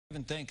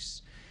And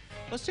thanks.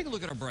 Let's take a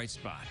look at our bright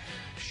spot,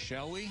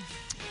 shall we?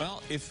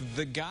 Well, if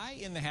the guy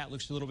in the hat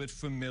looks a little bit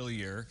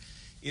familiar,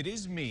 it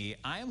is me.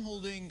 I am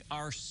holding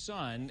our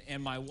son,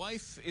 and my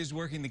wife is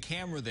working the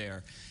camera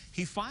there.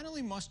 He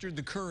finally mustered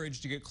the courage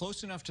to get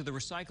close enough to the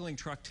recycling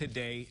truck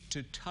today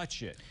to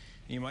touch it.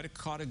 You might have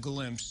caught a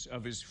glimpse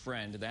of his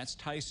friend. That's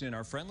Tyson,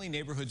 our friendly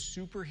neighborhood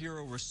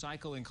superhero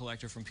recycling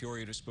collector from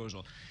Peoria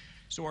Disposal.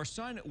 So our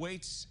son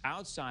waits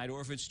outside,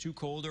 or if it's too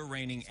cold or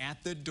raining,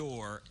 at the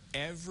door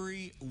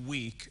every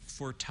week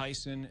for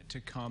Tyson to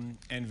come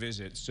and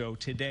visit. So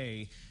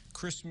today,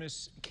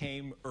 Christmas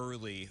came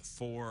early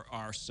for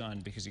our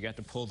son because he got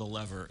to pull the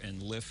lever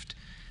and lift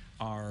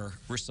our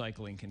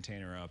recycling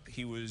container up.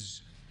 He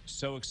was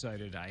so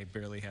excited, I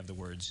barely have the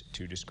words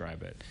to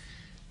describe it.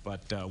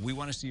 But we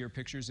want to see your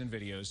pictures and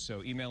videos,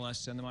 so email us,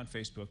 send them on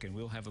Facebook, and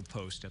we'll have a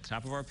post at the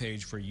top of our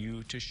page for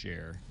you to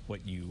share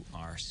what you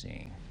are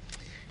seeing.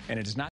 And it is not